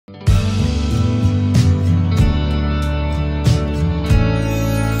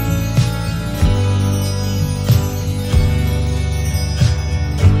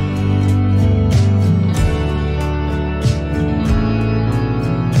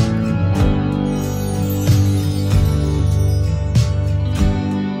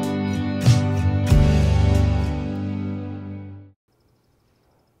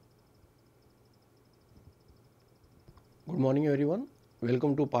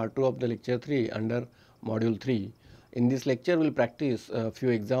Welcome to part 2 of the lecture 3 under module 3. In this lecture we will practice a few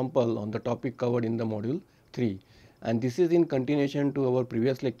examples on the topic covered in the module 3, and this is in continuation to our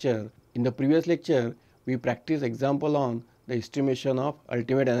previous lecture. In the previous lecture we practiced example on the estimation of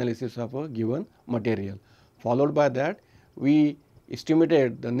ultimate analysis of a given material. Followed by that we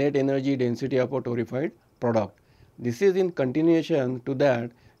estimated the net energy density of a torrefied product. This is in continuation to that.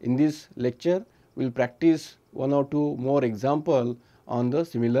 In this lecture we will practice one or two more examples on the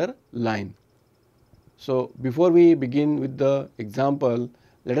similar line. So, before we begin with the example,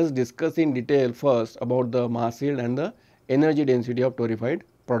 let us discuss in detail first about the mass yield and the energy density of torrefied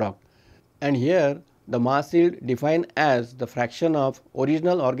product. And here the mass yield defined as the fraction of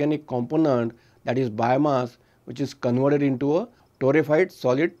original organic component, that is biomass, which is converted into a torrefied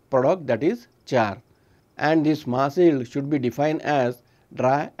solid product, that is char. And this mass yield should be defined as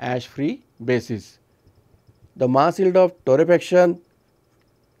dry ash free basis. The mass yield of torrefaction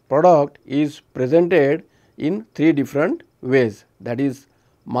product is presented in three different ways, that is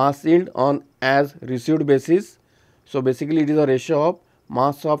mass yield on as received basis. So, basically it is a ratio of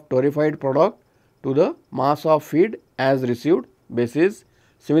mass of torrefied product to the mass of feed as received basis.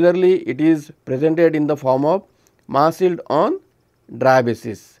 Similarly, it is presented in the form of mass yield on dry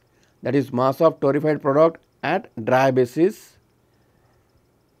basis, that is mass of torrefied product at dry basis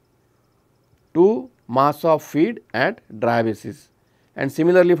to mass of feed at dry basis, and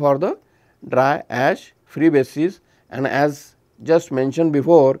similarly for the dry ash free basis. And as just mentioned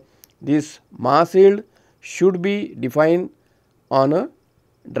before, this mass yield should be defined on a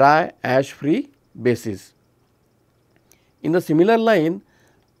dry ash free basis. In the similar line,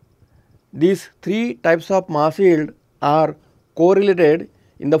 these three types of mass yield are correlated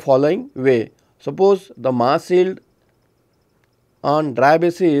in the following way. Suppose the mass yield on dry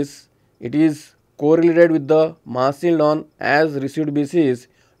basis, it is correlated with the mass yield on as received basis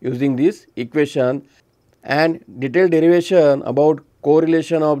using this equation, and detailed derivation about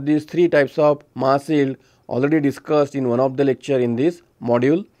correlation of these three types of mass yield already discussed in one of the lecture in this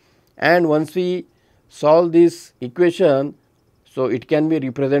module. And once we solve this equation, so it can be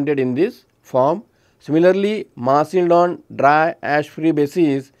represented in this form. Similarly, mass yield on dry ash free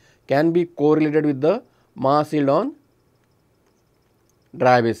basis can be correlated with the mass yield on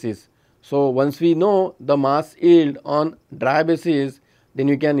dry basis. So, once we know the mass yield on dry basis, then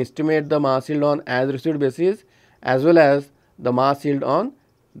you can estimate the mass yield on as received basis as well as the mass yield on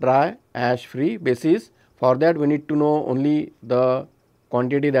dry ash free basis. For that we need to know only the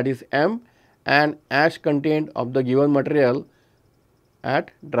quantity, that is M, and ash content of the given material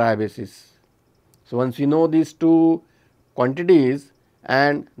at dry basis. So, once we know these two quantities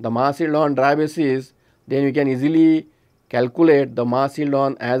and the mass yield on dry basis, then we can easily calculate the mass yield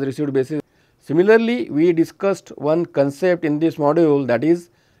on as received basis. Similarly, we discussed one concept in this module, that is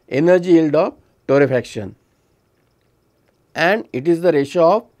energy yield of torrefaction, and it is the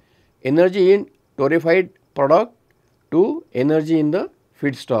ratio of energy in torrefied product to energy in the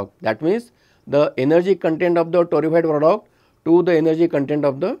feedstock. That means the energy content of the torrefied product to the energy content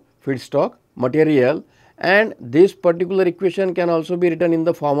of the feedstock material, and this particular equation can also be written in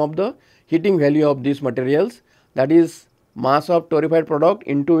the form of the heating value of these materials, that is mass of torrefied product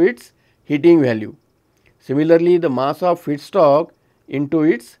into its heating value. Similarly, the mass of feedstock into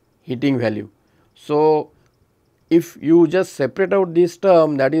its heating value. So, if you just separate out this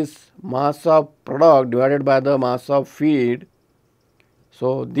term, that is mass of product divided by the mass of feed,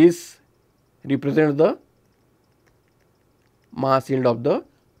 so this represents the mass yield of the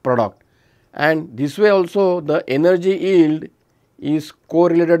product, and this way also the energy yield is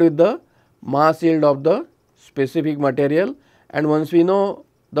correlated with the mass yield of the specific material. And once we know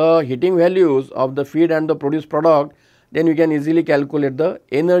the heating values of the feed and the produced product, then we can easily calculate the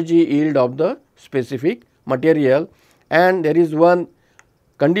energy yield of the specific material. And there is one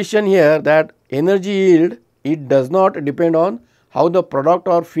condition here, that energy yield, it does not depend on how the product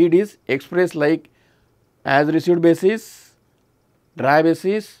or feed is expressed, like as received basis, dry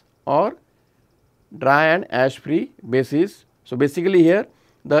basis, or dry and ash free basis. So, basically here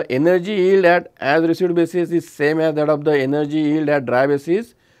the energy yield at as received basis is same as that of the energy yield at dry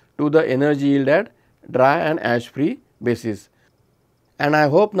basis to the energy yield at dry and ash free basis. And I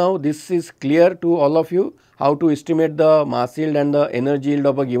hope now this is clear to all of you, how to estimate the mass yield and the energy yield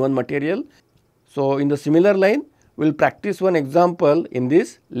of a given material. So, in the similar line we will practice one example in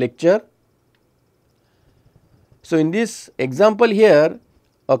this lecture. So, in this example here,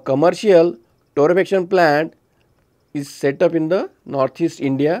 a commercial torrefaction plant is set up in the northeast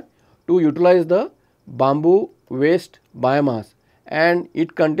India to utilize the bamboo waste biomass, and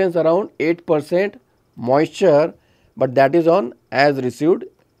it contains around 8% moisture, but that is on as received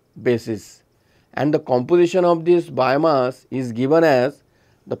basis. And the composition of this biomass is given as,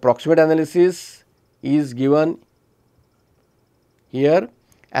 the proximate analysis is given here,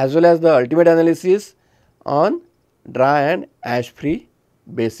 as well as the ultimate analysis on dry and ash free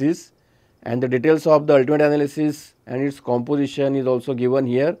basis, and the details of the ultimate analysis and its composition is also given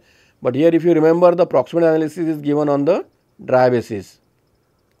here. But here if you remember, the proximate analysis is given on the dry basis.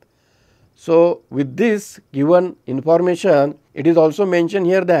 So, with this given information, it is also mentioned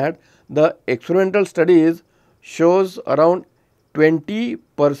here that the experimental studies shows around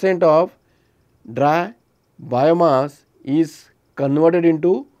 20% of dry biomass is converted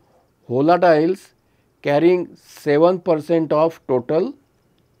into volatiles carrying 7% of total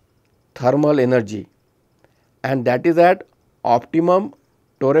thermal energy, and that is at optimum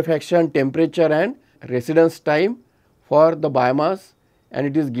torrefaction temperature and residence time for the biomass, and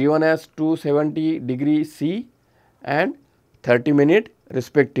it is given as 270 degree C and 30 minute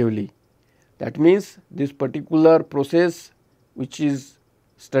respectively. That means, this particular process which is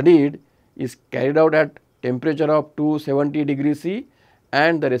studied is carried out at temperature of 270 degree C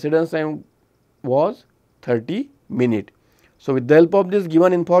and the residence time was 30 minute. So, with the help of this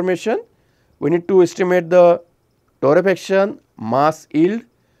given information, we need to estimate the torrefaction mass yield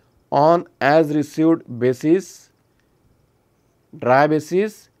on as received basis, dry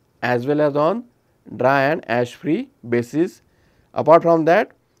basis, as well as on dry and ash free basis. Apart from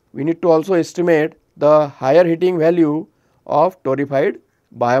that, we need to also estimate the higher heating value of torrefied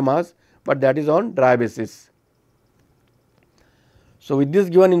biomass, but that is on dry basis. So, with this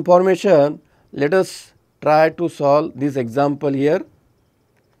given information, let us try to solve this example here.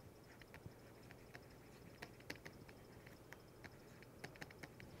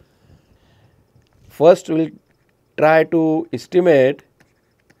 First, we will try to estimate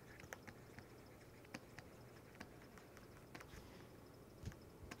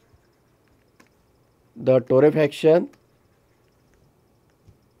the torrefaction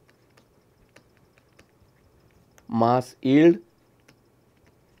mass yield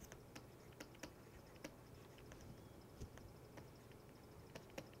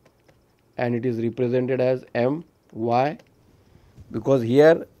and it is represented as My, because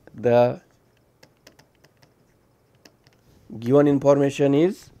here the given information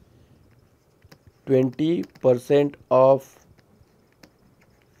is 20% of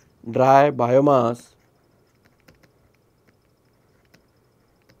dry biomass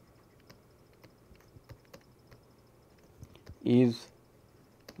is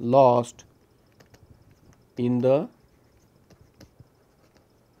lost in the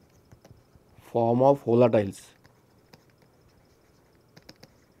form of volatiles.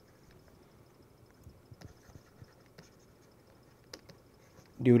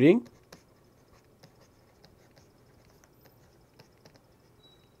 During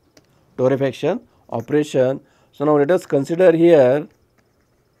torrefaction operation. So, now let us consider here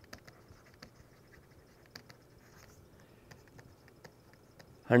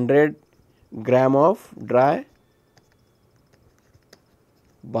gram of dry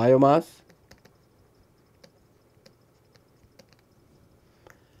biomass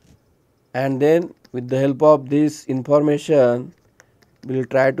and then with the help of this information we will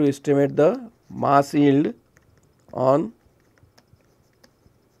try to estimate the mass yield on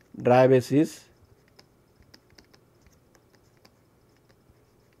dry basis.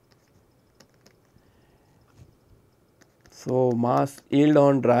 So, mass yield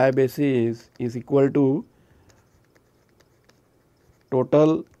on dry basis is equal to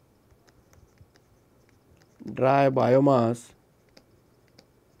total dry biomass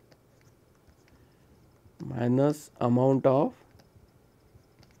minus amount of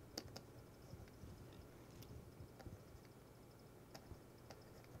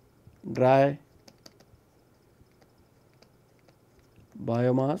dry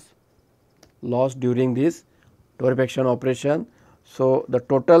biomass lost during this torrefaction operation. So, the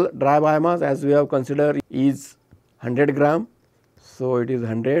total dry biomass as we have considered is 100 gram. So, it is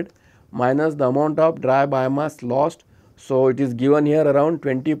 100 minus the amount of dry biomass lost. So, it is given here around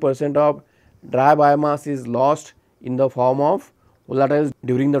 20% of dry biomass is lost in the form of volatiles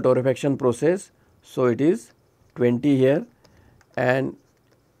during the torrefaction process. So, it is 20 here and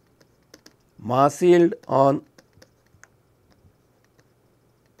mass yield on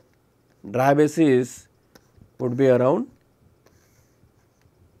dry basis would be around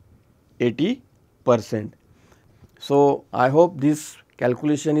 80%. So, I hope this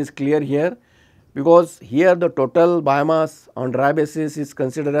calculation is clear here, because here the total biomass on dry basis is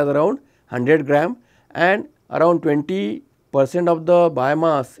considered as around 100 gram and around 20% of the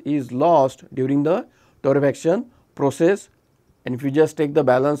biomass is lost during the torrefaction process, and if you just take the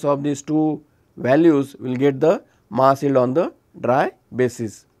balance of these two values, we will get the mass yield on the dry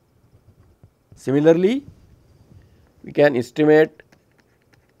basis. Similarly, we can estimate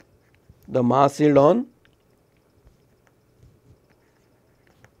the mass yield on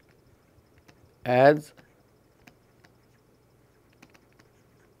as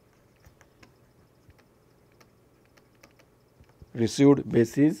received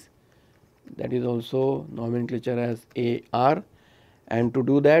basis, that is also nomenclature as AR, and to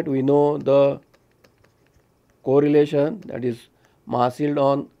do that we know the correlation, that is mass yield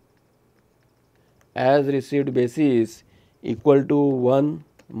on as received basis equal to 1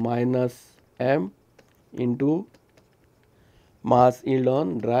 minus m into mass yield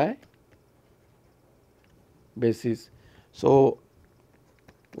on dry basis. So,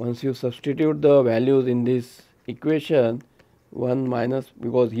 once you substitute the values in this equation, 1 minus,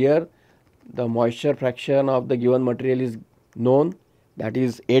 because here the moisture fraction of the given material is known, that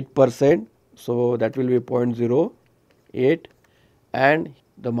is 8%. So, that will be 0.08, and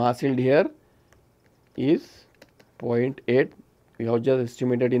the mass yield here is 0.8. We have just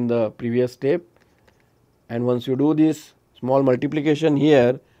estimated in the previous step, and once you do this small multiplication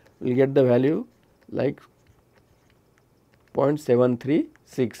here, we will get the value like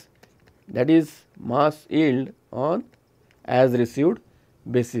 0.736, that is mass yield on as received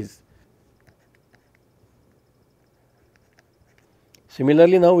basis.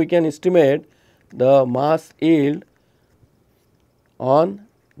 Similarly, now we can estimate the mass yield on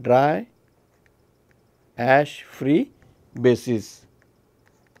dry ash free basis.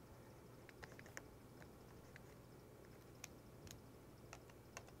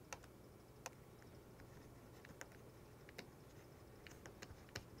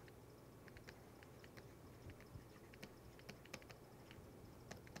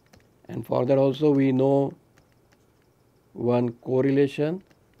 And for that also we know one correlation,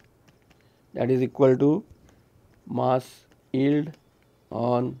 that is equal to mass yield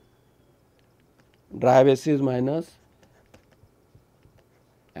on dry basis minus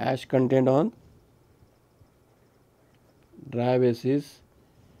ash content on dry basis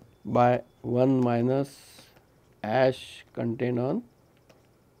by 1 minus ash content on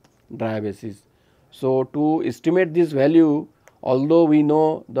dry basis. So, to estimate this value, although we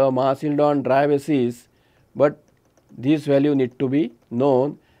know the mass yield on dry basis, but this value need to be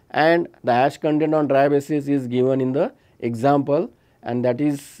known, and the ash content on dry basis is given in the example, and that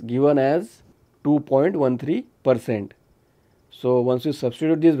is given as 2.13%. So, once you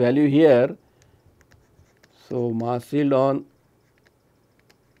substitute this value here, so mass yield on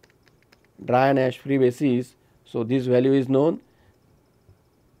dry and ash free basis, so this value is known,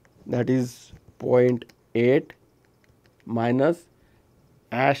 that is 0.8 minus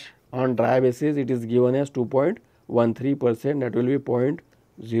ash on dry basis, it is given as 2.13%, that will be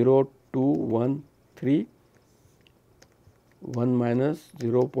 0.0213, 1 minus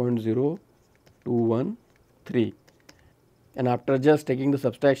 0.0213, and after just taking the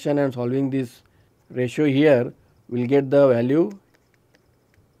subtraction and solving this ratio here, we will get the value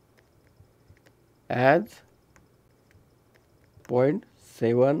as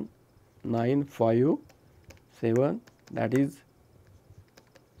 0.7957, that is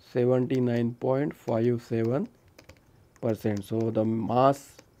 79.57%. So, the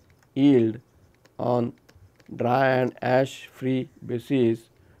mass yield on dry and ash free basis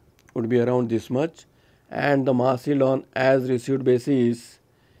would be around this much, and the mass yield on as received basis,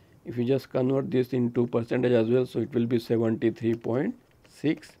 if you just convert this into percentage as well, so it will be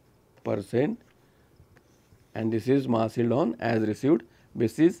 73.6%, and this is mass yield on as received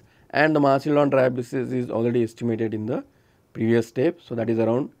basis, and the mass yield on dry basis is already estimated in the previous step, so that is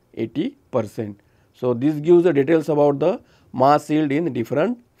around 80%. So, this gives the details about the mass yield in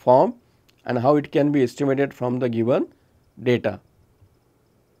different form and how it can be estimated from the given data.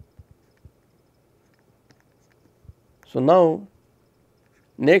 So, now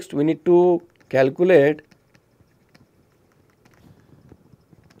next we need to calculate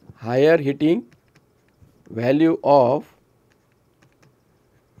higher heating value of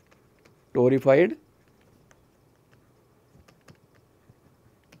torrefied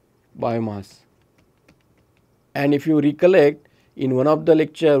biomass. And if you recollect, in one of the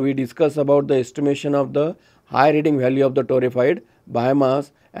lecture we discussed about the estimation of the high heating value of the torrefied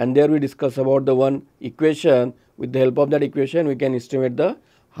biomass, and there we discussed about the one equation. With the help of that equation we can estimate the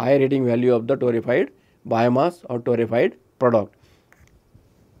higher heating value of the torrefied biomass or torrefied product.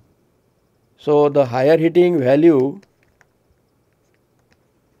 So, the higher heating value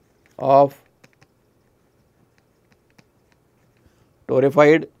of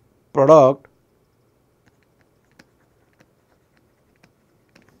torrefied product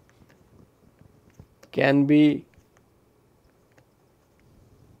can be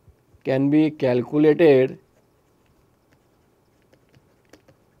calculated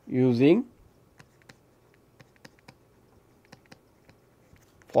using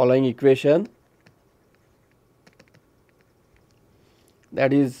following equation,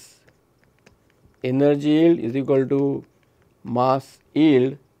 that is energy yield is equal to mass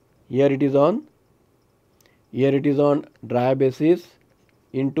yield. Here it is on dry basis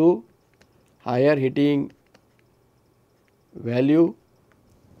into higher heating value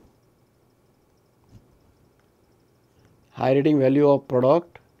of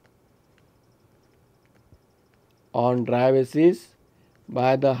product on dry basis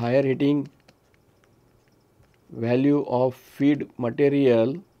by the higher heating value of feed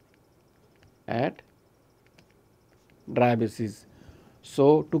material at dry basis.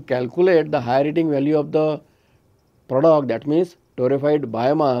 So, to calculate the higher heating value of the product, that means torrefied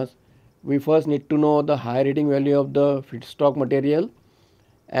biomass, we first need to know the higher heating value of the feedstock material,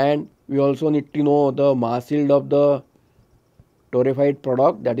 and we also need to know the mass yield of the torrefied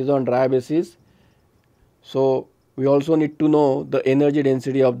product, that is on dry basis. So, we also need to know the energy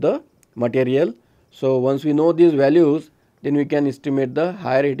density of the material. So, once we know these values, then we can estimate the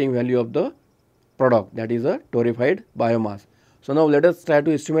higher heating value of the product, that is a torrefied biomass. So, now let us try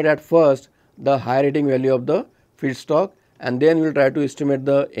to estimate at first the higher heating value of the feedstock, and then we will try to estimate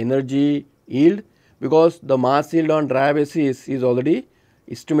the energy yield, because the mass yield on dry basis is already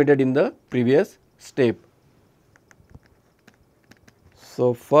estimated in the previous step.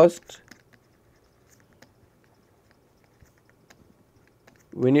 So, first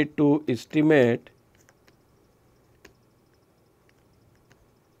we need to estimate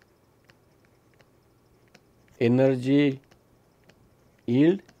energy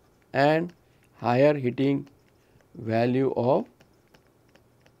yield and higher heating value of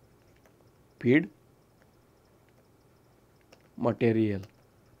feed material.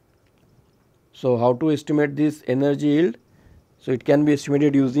 So, how to estimate this energy yield? So, it can be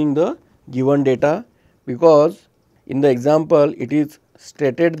estimated using the given data, because in the example it is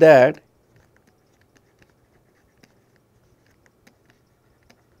stated that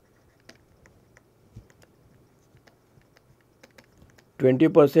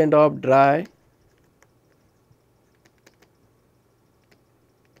 20% of dry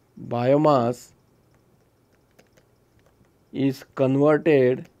biomass is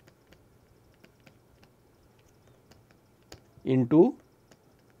converted into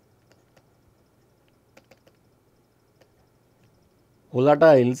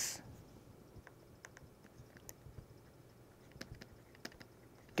volatiles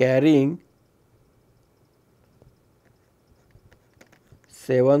carrying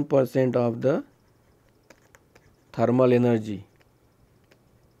 7% of the thermal energy.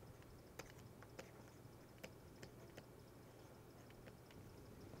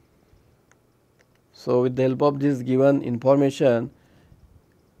 So, with the help of this given information,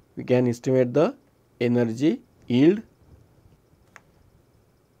 we can estimate the energy yield.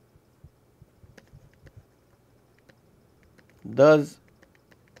 Thus,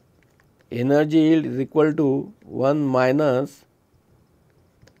 energy yield is equal to 1 minus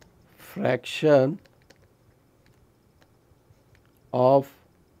fraction of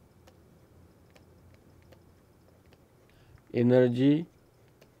energy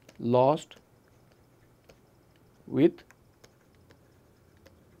lost with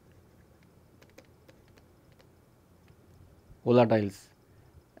volatiles,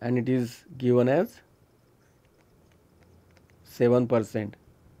 and it is given as 7%.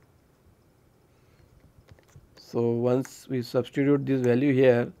 So, once we substitute this value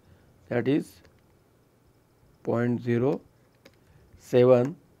here, that is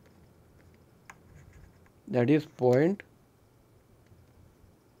 0.07, that is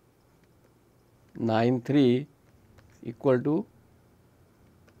 0.93 equal to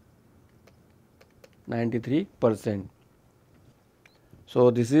 93%.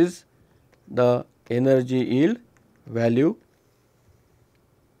 So, this is the energy yield value.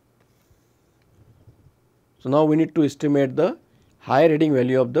 So, now we need to estimate the higher heating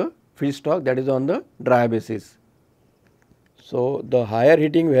value of the feedstock, that is on the dry basis. So, the higher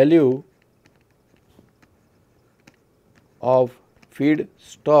heating value of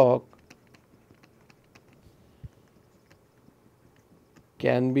feedstock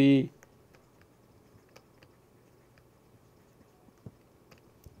can be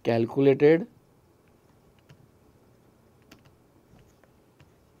calculated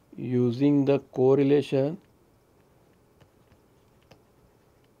using the correlation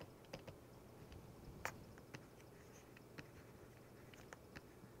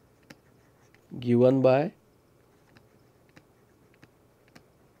given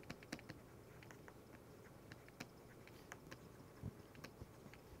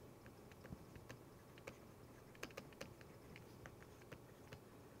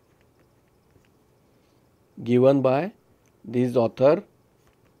by this author,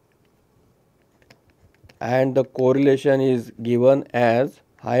 and the correlation is given as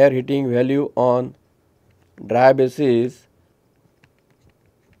higher heating value on dry basis,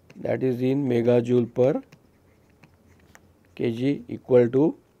 that is in megajoule per kg, equal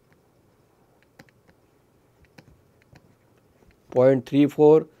to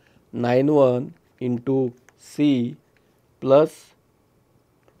 0.3491 into C plus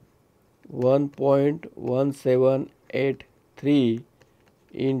 1.1783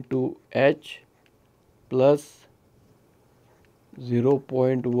 into H plus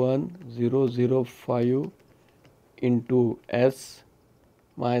 0.1005 into S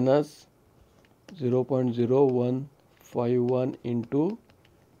minus 0.0151 into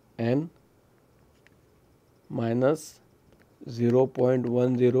N minus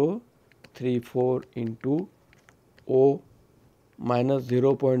 0.1034 into O minus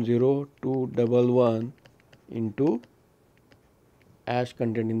 0.0211 into ash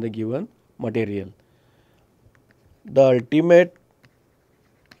content in the given material. The ultimate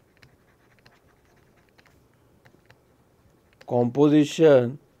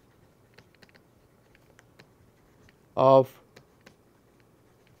composition of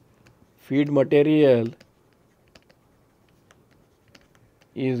feed material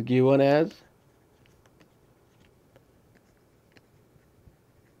is given as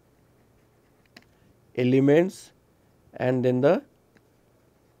elements and then the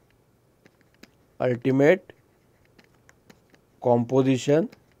ultimate composition,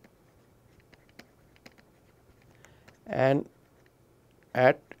 and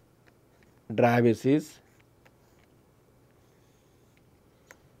at dry basis.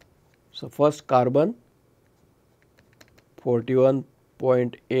 So first carbon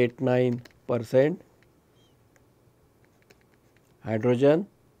 41.89%, hydrogen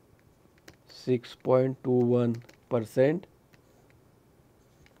 6.21%,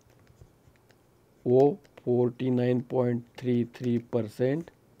 O 49.33%,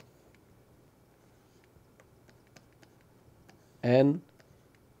 N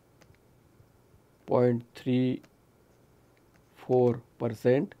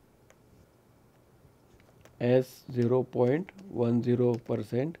 0.34%, S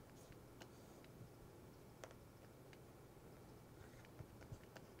 0.10%,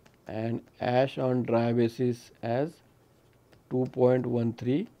 and ash on dry basis as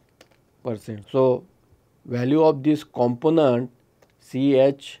 2.13%. So value of this component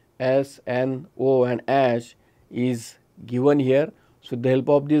CH, S, N, O and ash is given here. So with the help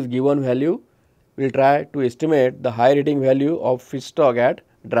of this given value, we will try to estimate the higher heating value of feedstock at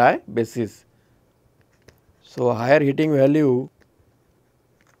dry basis. So higher heating value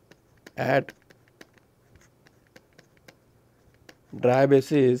at dry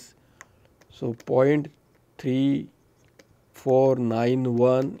basis, so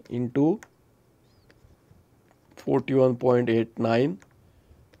 0.3491 into 41.89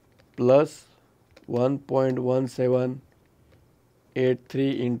 plus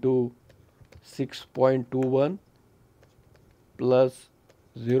 1.1783 into 6.21 plus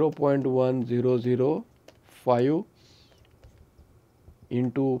 0.1005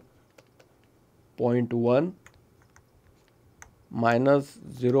 into 0.1 minus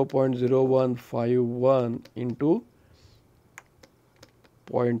 0.0151 into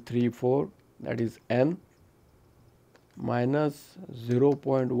 0.34, that is N, minus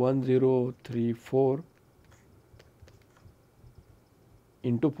 0.1034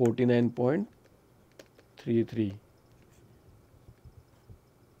 into 49.33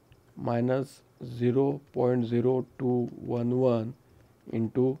 minus 0.0211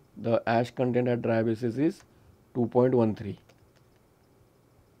 into the ash content at dry basis is 2.13.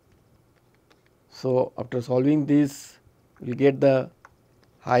 So after solving this, we get the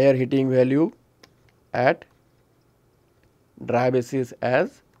higher heating value at dry basis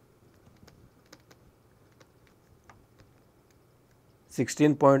as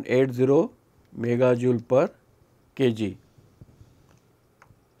 16.80 megajoule per kg.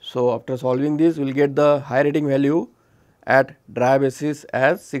 So after solving this, we will get the higher heating value at dry basis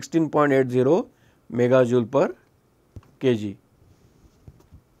as 16.80 megajoule per kg.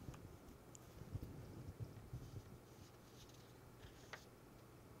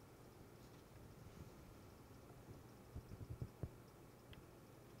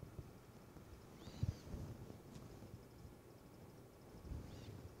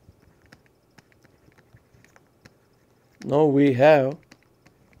 Now we have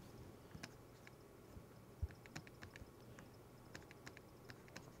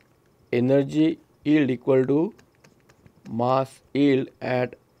energy yield equal to mass yield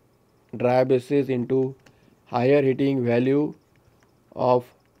at dry basis into higher heating value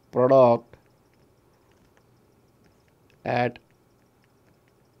of product at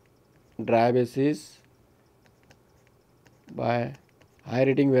dry basis by higher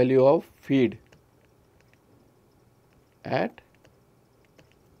heating value of feed at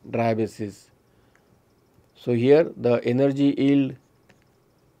dry basis. So here the energy yield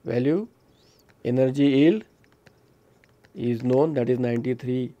value, energy yield is known, that is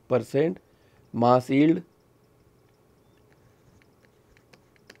 93%, mass yield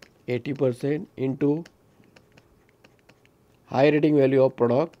 80% into high rating value of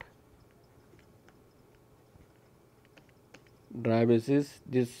product dry basis.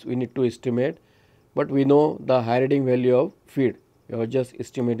 This we need to estimate, but we know the high rating value of feed. We have just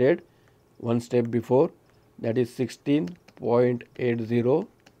estimated one step before, that is 16.80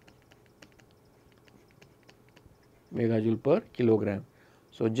 megajoule per kilogram.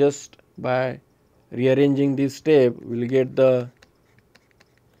 So just by rearranging this step, we will get the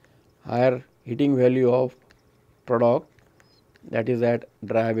higher heating value of product, that is at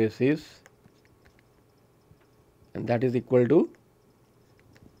dry basis, and that is equal to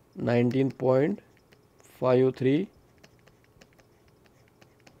 19.53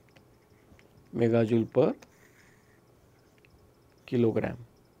 megajoule per kilogram.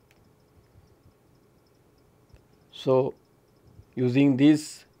 So using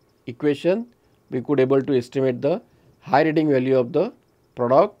this equation, we could able to estimate the high rating value of the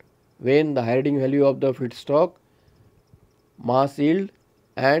product when the high rating value of the feedstock, mass yield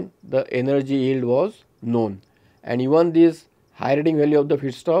and the energy yield was known, and even this high rating value of the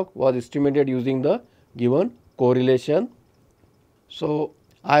feedstock was estimated using the given correlation. So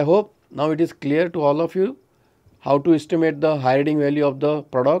I hope now it is clear to all of you how to estimate the high rating value of the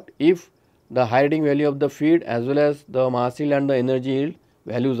product if the high rating value of the feed as well as the mass yield and the energy yield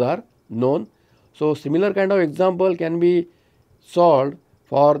values are known. So similar kind of example can be solved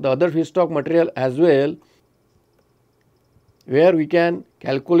for the other feedstock material as well, where we can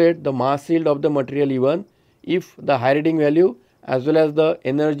calculate the mass yield of the material even if the high rating value as well as the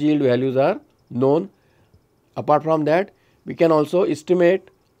energy yield values are known. Apart from that, we can also estimate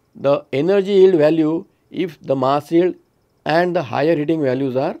the energy yield value if the mass yield and the higher heating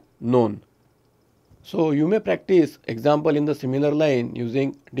values are known. So you may practice example in the similar line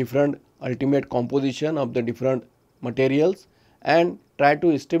using different ultimate composition of the different materials and try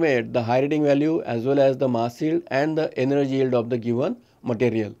to estimate the high rating value as well as the mass yield and the energy yield of the given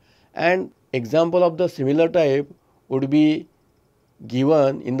material. And example of the similar type would be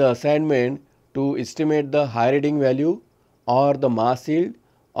given in the assignment to estimate the high rating value or the mass yield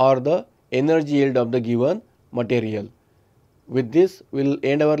or the energy yield of the given material. With this, we will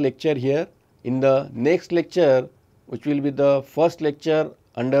end our lecture here. In the next lecture, which will be the first lecture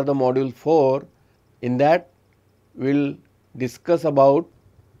under the module 4, in that we will discuss about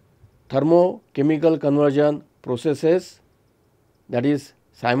thermochemical conversion processes, that is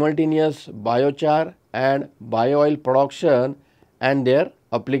simultaneous biochar and bio-oil production and their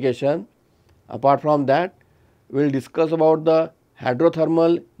application. Apart from that, we will discuss about the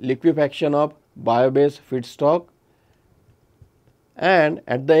hydrothermal liquefaction of bio-based feedstock, and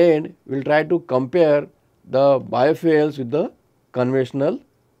at the end we will try to compare the biofuels with the conventional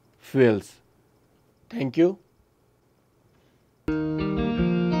fuels. Thank you.